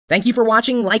Thank you for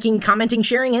watching, liking, commenting,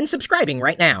 sharing, and subscribing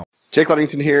right now. Jake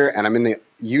Ludington here, and I'm in the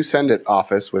YouSendIt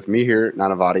office with Mihir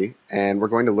Nanavati, and we're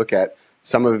going to look at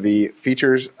some of the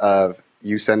features of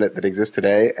YouSendIt that exist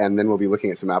today, and then we'll be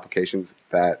looking at some applications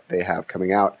that they have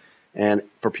coming out. And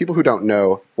for people who don't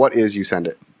know, what is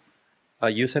YouSendIt?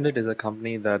 YouSendIt is a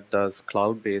company that does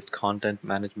cloud-based content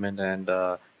management and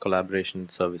collaboration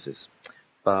services.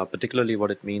 Particularly what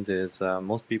it means is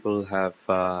most people have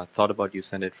thought about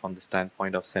YouSendIt from the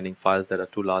standpoint of sending files that are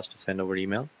too large to send over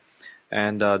email.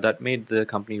 And that made the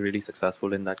company really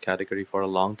successful in that category for a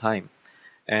long time.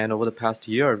 And over the past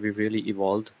year, we've really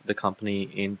evolved the company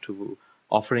into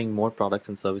offering more products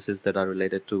and services that are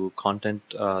related to content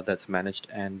that's managed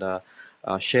and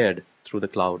shared through the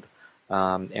cloud.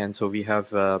 And so we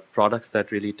have products that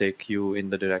really take you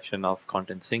in the direction of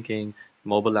content syncing,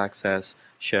 mobile access,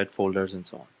 shared folders, and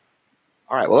so on.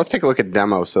 All right, well, let's take a look at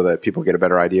demo so that people get a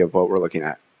better idea of what we're looking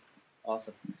at.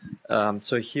 Awesome.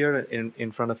 So here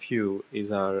in front of you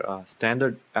is our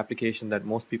standard application that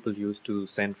most people use to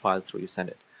send files through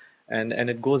YouSendIt. And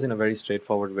it goes in a very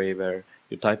straightforward way where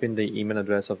you type in the email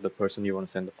address of the person you want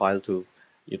to send the file to,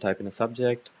 you type in a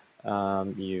subject,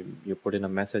 you put in a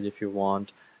message if you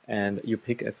want, and you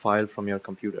pick a file from your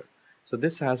computer. So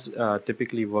this has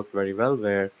typically worked very well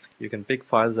where you can pick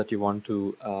files that you want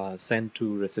to send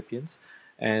to recipients,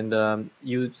 and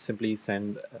you simply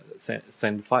send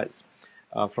files.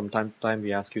 From time to time,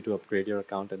 we ask you to upgrade your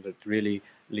account, and that really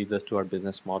leads us to our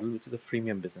business model, which is a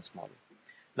freemium business model.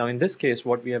 Now, in this case,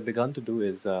 what we have begun to do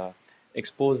is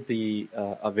expose the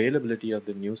availability of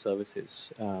the new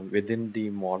services within the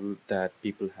model that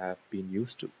people have been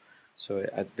used to. So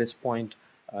at this point,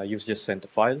 you've just sent a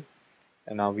file,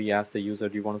 and now we ask the user,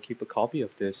 do you want to keep a copy of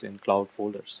this in cloud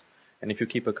folders? And if you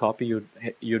keep a copy,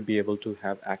 you'd be able to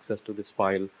have access to this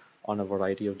file on a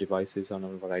variety of devices, on a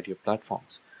variety of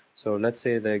platforms. So let's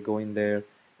say they go in there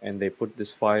and they put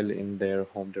this file in their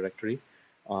home directory,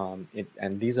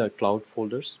 and these are cloud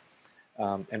folders.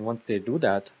 And once they do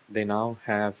that, they now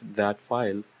have that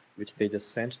file which they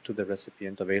just sent to the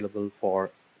recipient available for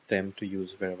them to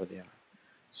use wherever they are.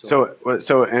 So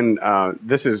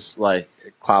this is like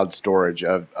cloud storage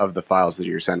of the files that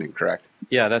you're sending, correct?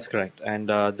 Yeah, that's correct. And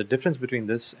the difference between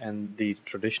this and the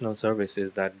traditional service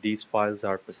is that these files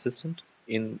are persistent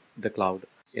in the cloud.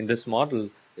 In this model,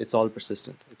 it's all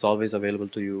persistent. It's always available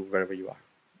to you wherever you are.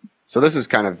 So this is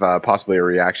kind of possibly a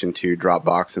reaction to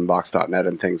Dropbox and Box.net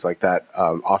and things like that,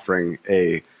 offering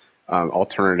a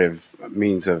alternative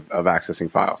means of accessing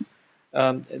files.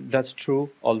 That's true,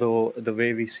 although the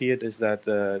way we see it is that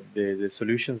the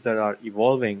solutions that are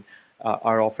evolving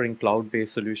are offering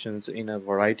cloud-based solutions in a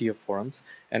variety of forums.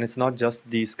 And it's not just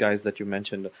these guys that you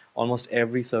mentioned. Almost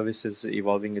every service is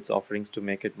evolving its offerings to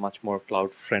make it much more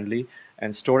cloud-friendly.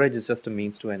 And storage is just a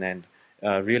means to an end.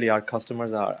 Really, our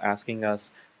customers are asking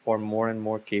us for more and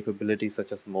more capabilities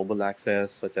such as mobile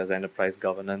access, such as enterprise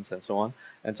governance, and so on.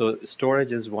 And so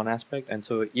storage is one aspect. And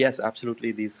so, yes,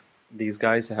 absolutely, these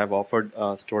guys have offered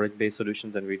storage-based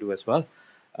solutions, and we do as well.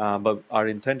 But our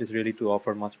intent is really to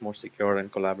offer much more secure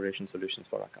and collaboration solutions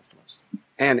for our customers.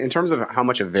 And in terms of how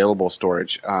much available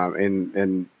storage,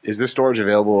 is this storage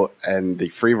available in the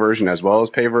free version as well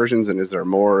as pay versions, and is there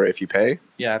more if you pay?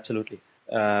 Yeah, absolutely.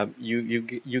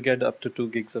 You get up to 2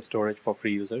 gigs of storage for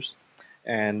free users.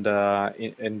 And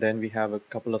then we have a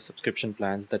couple of subscription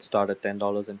plans that start at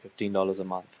 $10 and $15 a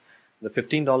month. The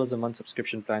 $15 a month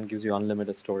subscription plan gives you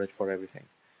unlimited storage for everything.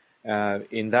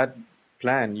 In that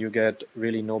plan, you get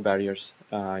really no barriers.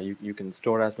 You can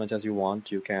store as much as you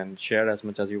want. You can share as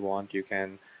much as you want. You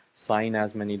can sign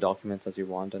as many documents as you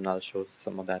want, and I'll show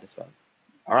some of that as well.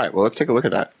 All right, well, let's take a look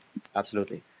at that.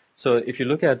 Absolutely. So if you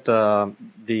look at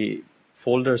the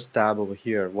folders tab over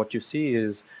here, what you see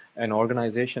is an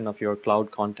organization of your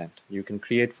cloud content. You can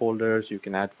create folders, you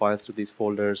can add files to these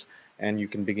folders, and you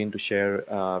can begin to share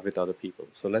with other people.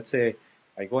 So let's say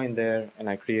I go in there and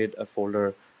I create a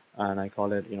folder and I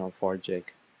call it, for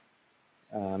Jake.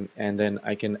 And then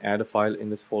I can add a file in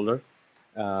this folder.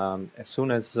 As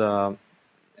soon as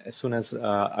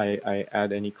I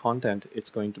add any content, it's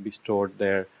going to be stored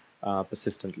there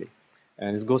persistently.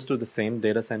 And it goes to the same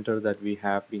data center that we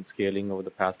have been scaling over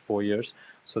the past 4 years.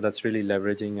 So that's really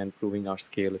leveraging and proving our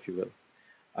scale, if you will.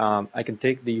 I can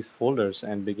take these folders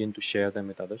and begin to share them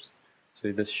with others.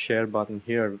 So this share button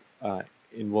here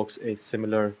invokes a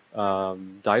similar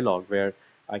dialog where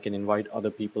I can invite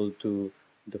other people to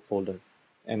the folder.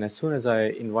 And as soon as I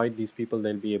invite these people,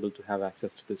 they'll be able to have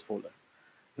access to this folder.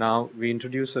 Now, we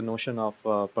introduce a notion of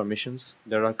permissions.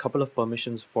 There are a couple of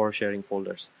permissions for sharing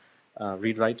folders.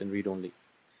 Read write and read only.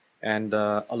 And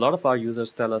a lot of our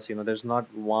users tell us, there's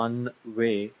not one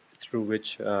way through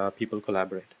which people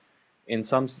collaborate. In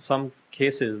some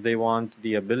cases, they want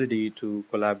the ability to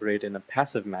collaborate in a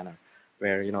passive manner,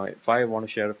 where if I want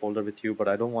to share a folder with you, but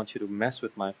I don't want you to mess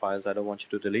with my files, I don't want you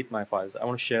to delete my files, I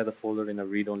want to share the folder in a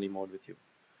read-only mode with you.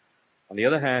 On the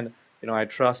other hand, I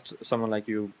trust someone like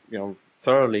you,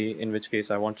 thoroughly, in which case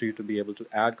I want you to be able to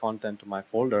add content to my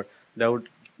folder that would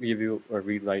give you a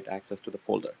read-write access to the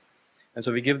folder. And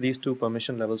so we give these two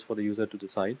permission levels for the user to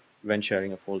decide when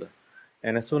sharing a folder.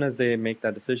 And as soon as they make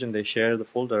that decision, they share the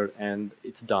folder, and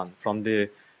it's done. From the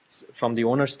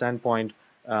owner's standpoint,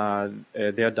 they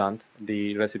are done.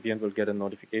 The recipient will get a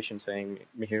notification saying,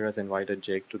 Mihir has invited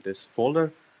Jake to this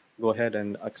folder. Go ahead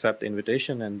and accept the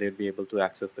invitation, and they'll be able to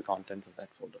access the contents of that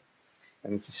folder.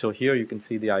 And so here you can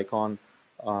see the icon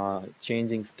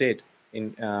changing state,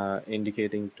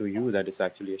 indicating to you that it's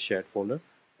actually a shared folder,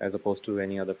 as opposed to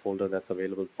any other folder that's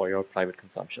available for your private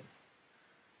consumption.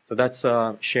 So that's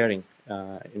sharing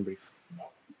in brief.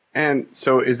 And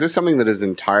so is this something that is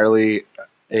entirely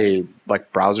a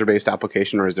browser-based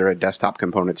application, or is there a desktop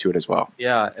component to it as well?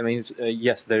 Yeah, I mean,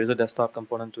 yes, there is a desktop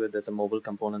component to it. There's a mobile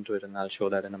component to it, and I'll show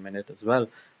that in a minute as well.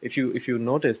 If you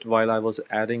noticed, while I was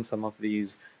adding some of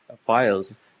these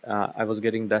files, I was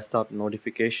getting desktop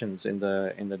notifications in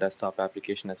the desktop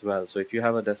application as well. So if you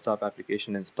have a desktop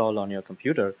application installed on your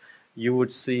computer, you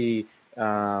would see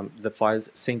the files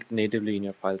synced natively in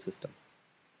your file system.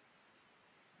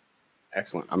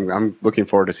 Excellent. I'm looking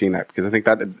forward to seeing that, because I think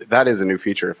that is a new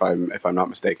feature, if I'm not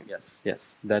mistaken.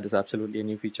 Yes, that is absolutely a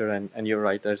new feature, and you're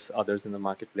right. There's others in the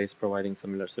marketplace providing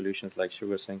similar solutions like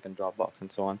SugarSync and Dropbox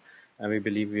and so on. And we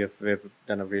believe we've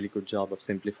done a really good job of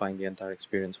simplifying the entire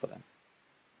experience for them.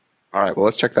 All right. Well,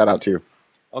 let's check that out too.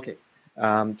 Okay.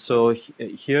 So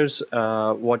here's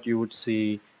what you would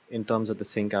see in terms of the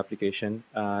sync application.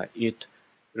 It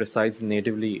resides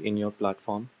natively in your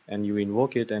platform, and you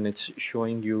invoke it, and it's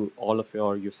showing you all of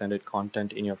your YouSendIt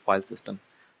content in your file system.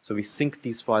 So we sync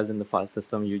these files in the file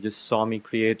system. You just saw me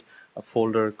create a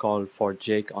folder called for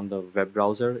Jake on the web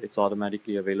browser. It's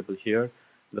automatically available here.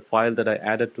 The file that I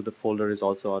added to the folder is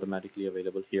also automatically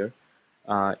available here.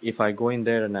 If I go in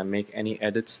there and I make any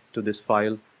edits to this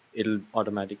file, it'll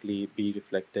automatically be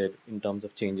reflected in terms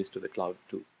of changes to the cloud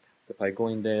too. So if I go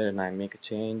in there and I make a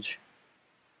change,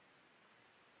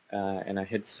 and I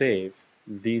hit save,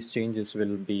 these changes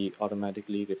will be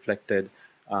automatically reflected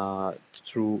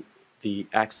through the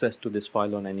access to this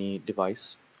file on any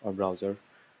device or browser.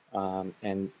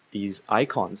 And these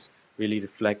icons really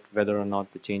reflect whether or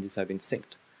not the changes have been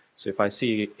synced. So if I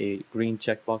see a green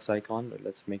checkbox icon,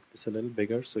 let's make this a little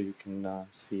bigger so you can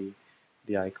see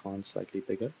the icon slightly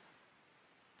bigger.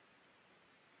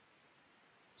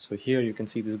 So here you can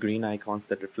see these green icons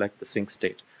that reflect the sync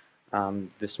state.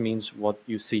 This means what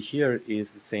you see here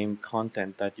is the same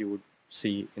content that you would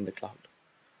see in the cloud.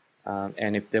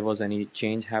 And if there was any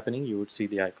change happening, you would see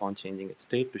the icon changing its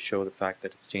state to show the fact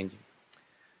that it's changing.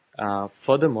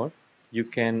 Furthermore, you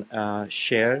can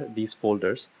share these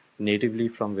folders natively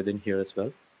from within here as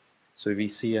well. So we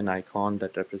see an icon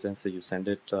that represents the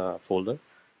YouSendIt folder.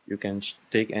 You can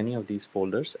take any of these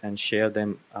folders and share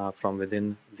them from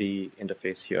within the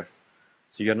interface here.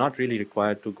 So you're not really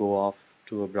required to go off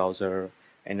to a browser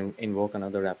and invoke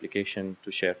another application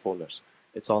to share folders.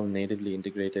 It's all natively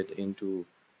integrated into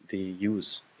the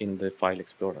use in the File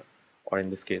Explorer, or in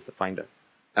this case, the Finder.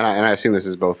 And I assume this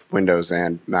is both Windows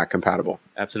and Mac compatible.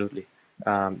 Absolutely.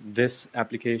 This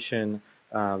application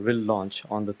will launch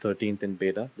on the 13th in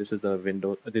beta. This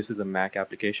is a Mac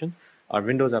application. Our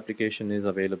Windows application is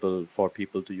available for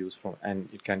people to use and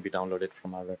it can be downloaded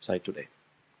from our website today.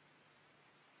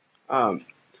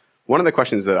 One of the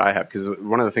questions that I have, because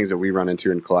one of the things that we run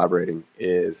into in collaborating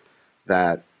is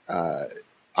that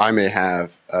I may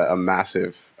have a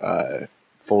massive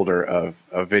folder of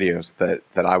videos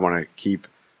that I want to keep,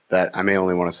 that I may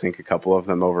only want to sync a couple of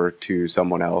them over to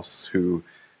someone else who,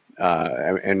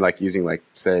 and like using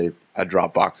say a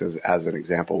Dropbox as an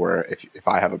example, where if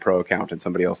I have a pro account and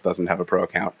somebody else doesn't have a pro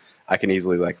account, I can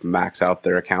easily max out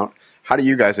their account. How do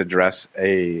you guys address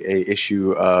a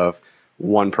issue of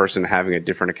one person having a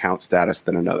different account status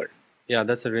than another? Yeah,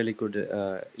 that's a really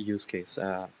good use case.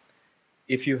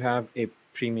 If you have a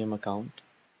premium account,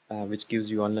 which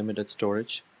gives you unlimited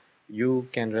storage, you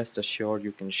can rest assured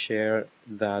you can share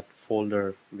that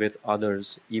folder with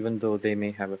others. Even though they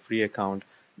may have a free account,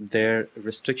 their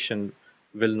restriction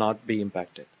will not be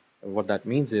impacted. What that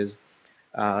means is,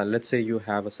 let's say you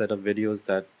have a set of videos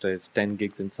that is 10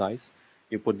 gigs in size.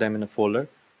 You put them in a folder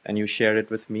and you share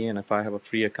it with me, and if I have a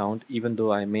free account, even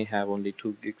though I may have only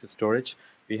 2 gigs of storage,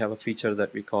 we have a feature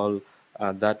that we call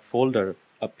that folder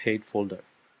a paid folder.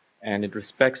 and it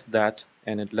respects that,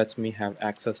 and it lets me have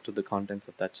access to the contents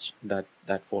of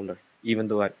that folder, even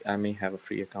though I may have a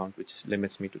free account, which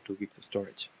limits me to 2 gigs of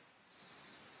storage.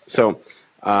 So,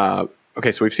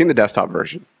 okay, so we've seen the desktop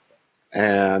version,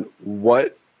 and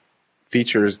what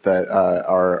features that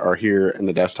are here in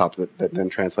the desktop that then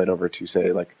translate over to,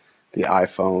 say, like the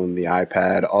iPhone, the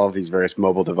iPad, all of these various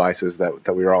mobile devices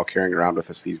that we are all carrying around with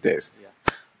us these days.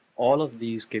 Yeah. All of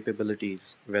these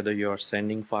capabilities, whether you're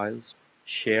sending files,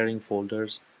 sharing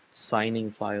folders,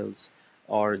 signing files,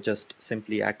 or just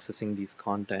simply accessing these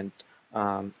content,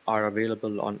 are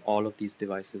available on all of these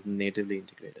devices natively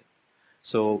integrated.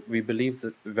 So we believe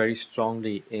that very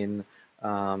strongly in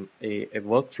a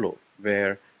workflow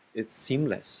where it's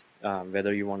seamless,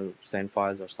 whether you want to send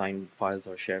files or sign files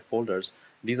or share folders.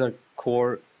 These are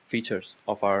core features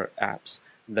of our apps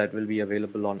that will be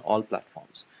available on all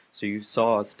platforms. So you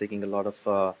saw us taking a lot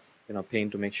of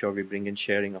pain to make sure we bring in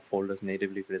sharing of folders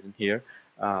natively within here.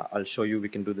 I'll show you we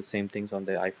can do the same things on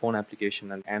the iPhone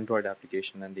application and Android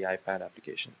application and the iPad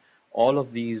application. All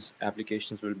of these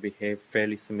applications will behave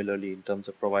fairly similarly in terms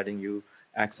of providing you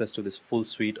access to this full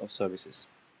suite of services.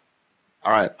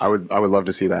 All right, I would love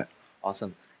to see that.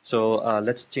 Awesome. So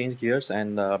let's change gears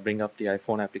and bring up the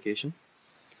iPhone application.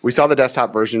 We saw the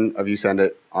desktop version of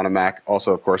YouSendIt on a Mac,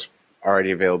 also, of course, already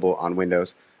available on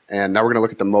Windows. And now we're going to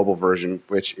look at the mobile version,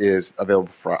 which is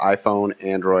available for iPhone,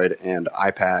 Android, and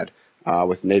iPad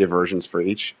with native versions for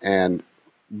each. And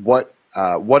what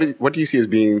do you see as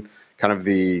being kind of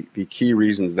the key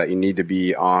reasons that you need to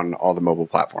be on all the mobile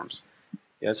platforms?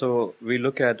 Yeah, so we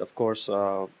look at, of course,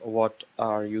 what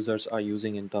our users are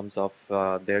using in terms of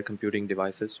their computing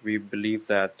devices. We believe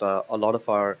that a lot of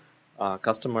our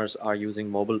customers are using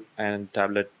mobile and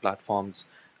tablet platforms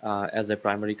as their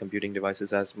primary computing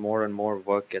devices. As more and more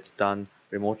work gets done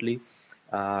remotely,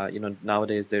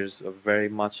 nowadays there's very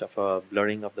much of a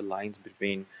blurring of the lines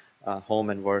between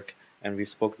home and work, and we've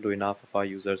spoken to enough of our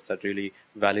users that really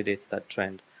validates that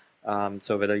trend.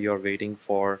 So whether you're waiting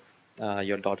for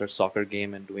your daughter's soccer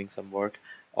game and doing some work,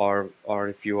 or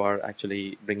if you are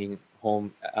actually bringing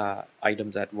home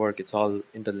items at work, it's all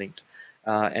interlinked.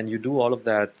 And you do all of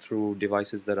that through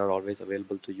devices that are always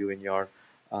available to you in your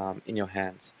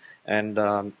hands. And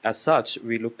as such,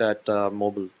 we looked at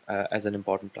mobile as an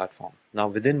important platform. Now,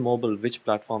 within mobile, which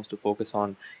platforms to focus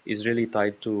on is really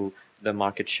tied to the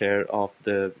market share of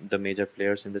the major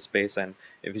players in the space. And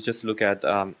if you just look at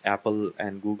Apple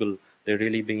and Google, they're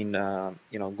really been,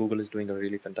 Google is doing a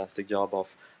really fantastic job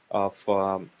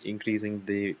of increasing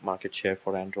the market share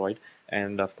for Android.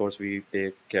 And of course, we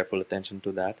pay careful attention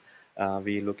to that.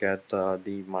 We look at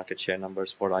the market share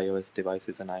numbers for iOS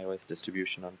devices and iOS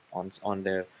distribution on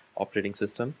their operating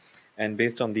system. And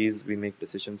based on these, we make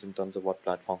decisions in terms of what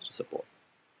platforms to support.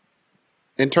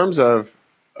 In terms of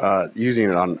using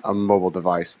it on a mobile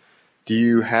device, do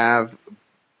you have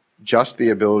just the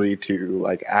ability to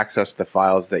access the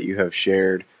files that you have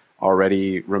shared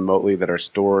already remotely that are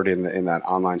stored in that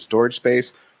online storage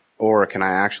space? Or can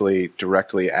I actually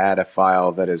directly add a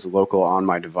file that is local on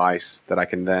my device that I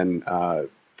can then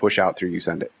push out through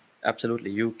YouSendIt?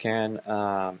 Absolutely. You can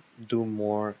do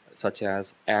more, such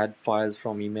as add files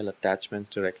from email attachments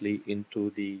directly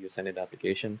into the YouSendIt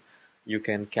application. You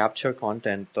can capture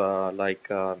content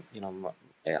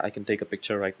I can take a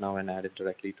picture right now and add it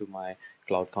directly to my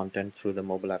cloud content through the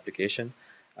mobile application.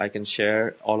 I can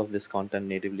share all of this content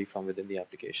natively from within the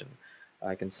application.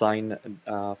 I can sign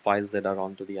files that are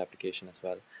onto the application as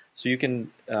well. So you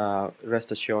can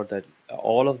rest assured that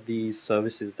all of these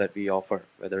services that we offer,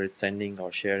 whether it's sending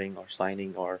or sharing or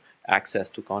signing or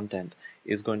access to content,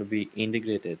 is going to be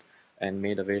integrated and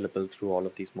made available through all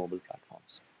of these mobile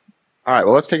platforms. All right,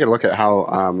 well, let's take a look at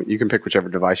how you can pick whichever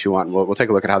device you want. We'll take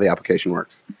a look at how the application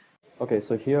works. Okay,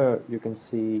 so here you can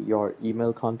see your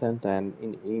email content, and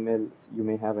in email you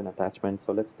may have an attachment.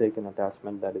 So let's take an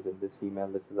attachment that is in this email.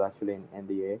 This is actually an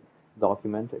NDA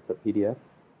document. It's a PDF.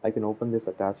 I can open this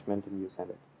attachment and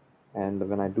YouSendIt. And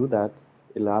when I do that,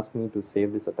 it'll ask me to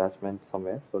save this attachment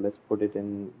somewhere. So let's put it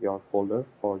in your folder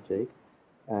for Jake.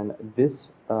 And this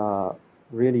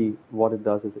really what it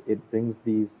does is it brings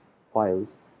these files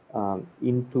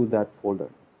into that folder.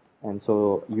 And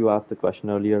so you asked the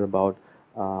question earlier about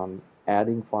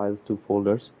adding files to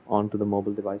folders onto the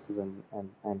mobile devices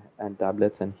and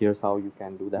tablets, and here's how you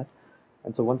can do that.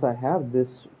 And so once I have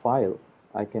this file,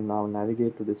 I can now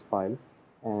navigate to this file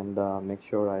and make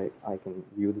sure I can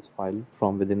view this file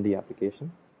from within the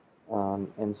application.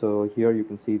 And so here you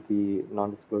can see the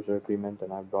non-disclosure agreement,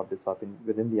 and I've brought this up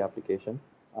within the application.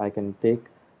 I can take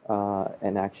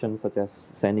an action such as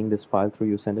sending this file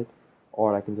through YouSendIt.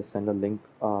 or I can just send a link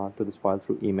to this file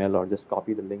through email, or just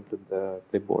copy the link to the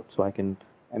clipboard so I can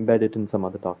embed it in some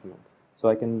other document. So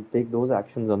I can take those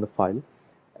actions on the file.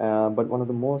 But one of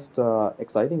the most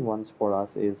exciting ones for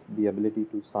us is the ability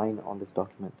to sign on this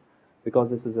document. Because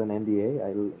this is an NDA, I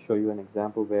will show you an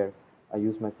example where I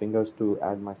use my fingers to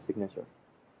add my signature.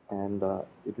 And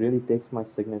it really takes my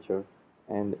signature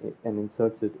and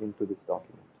inserts it into this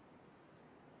document.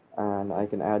 And I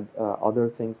can add other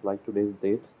things like today's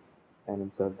date and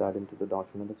insert that into the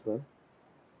document as well.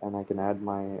 And I can add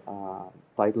my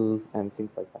title and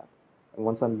things like that. And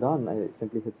once I'm done, I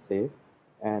simply hit save,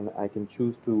 and I can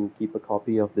choose to keep a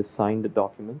copy of this signed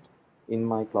document in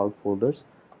my cloud folders,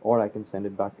 or I can send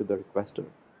it back to the requester.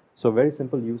 So a very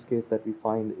simple use case that we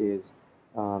find is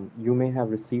you may have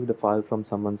received a file from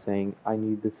someone saying, I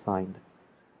need this signed.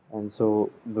 And so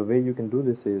the way you can do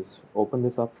this is open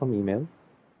this up from email,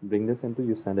 bring this into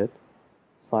YouSendIt,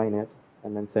 sign it,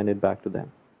 and then send it back to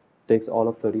them. It takes all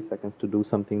of 30 seconds to do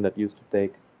something that used to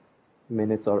take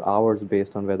minutes or hours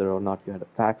based on whether or not you had a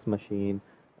fax machine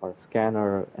or a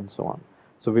scanner and so on.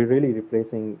 So we're really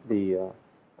replacing the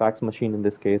fax machine in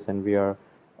this case, and we are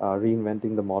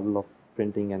reinventing the model of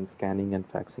printing and scanning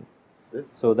and faxing.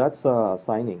 So that's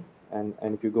signing. And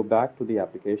if you go back to the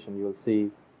application, you'll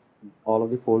see all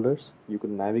of the folders. You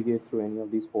can navigate through any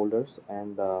of these folders,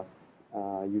 and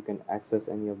you can access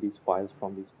any of these files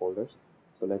from these folders.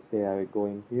 So let's say I go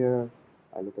in here,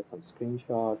 I look at some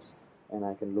screenshots, and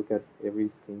I can look at every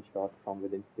screenshot from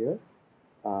within here.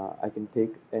 I can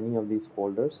take any of these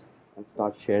folders and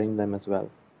start sharing them as well.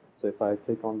 So if I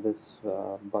click on this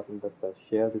button that says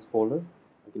share this folder,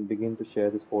 I can begin to share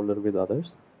this folder with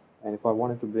others. And if I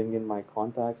wanted to bring in my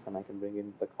contacts, and I can bring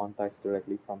in the contacts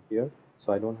directly from here,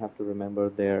 so I don't have to remember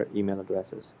their email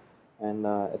addresses. And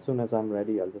as soon as I'm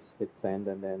ready, I'll just hit send,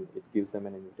 and then it gives them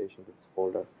an invitation to this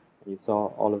folder. And you saw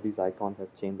all of these icons have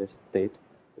changed their state,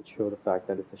 which show the fact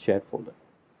that it's a shared folder.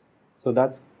 So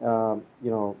that's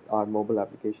our mobile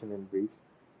application in brief.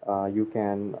 You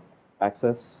can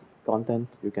access content,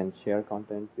 you can share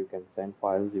content, you can send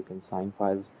files, you can sign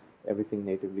files, everything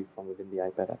natively from within the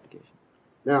iPad application.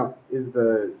 Now, is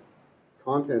the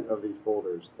content of these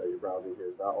folders that you're browsing here,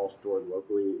 is that all stored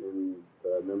locally in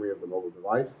the memory of the mobile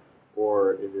device,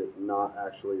 or is it not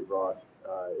actually brought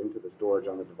into the storage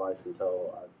on the device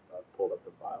until I've pulled up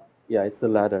the file? Yeah, it's the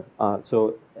latter.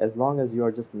 So as long as you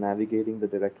are just navigating the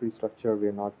directory structure,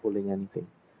 we're not pulling anything.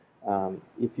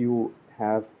 If you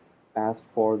have asked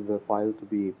for the file to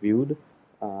be viewed,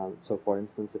 so for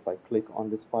instance, if I click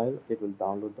on this file, it will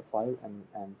download the file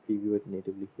and preview it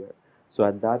natively here. So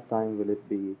at that time, will it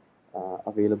be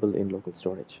available in local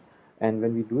storage? And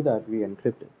when we do that, we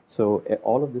encrypt it. So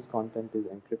all of this content is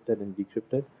encrypted and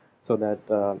decrypted, so that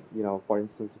for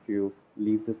instance, if you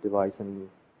leave this device and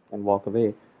walk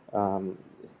away,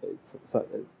 so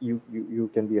you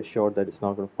can be assured that it's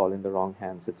not going to fall in the wrong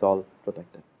hands. It's all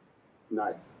protected.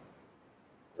 Nice.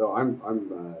 So I'm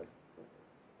gonna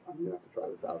have to try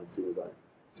this out as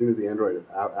soon as the Android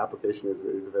application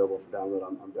is available for download.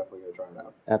 I'm definitely gonna try it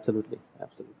out. Absolutely.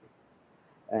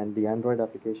 And the Android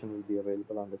application will be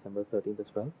available on December 13th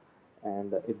as well,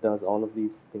 and it does all of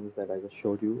these things that I just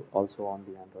showed you also on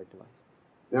the Android device.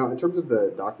 Now, in terms of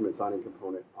the document signing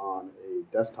component on a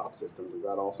desktop system, does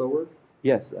that also work?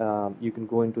 Yes, you can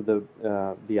go into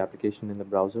the application in the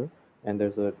browser, and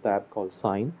there's a tab called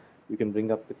Sign. You can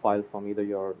bring up the file from either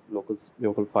your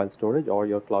local file storage or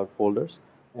your cloud folders,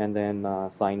 and then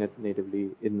sign it natively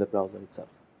in the browser itself.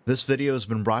 This video has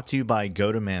been brought to you by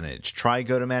GoToManage. Try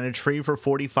GoToManage free for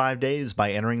 45 days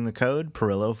by entering the code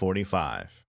Perillo45.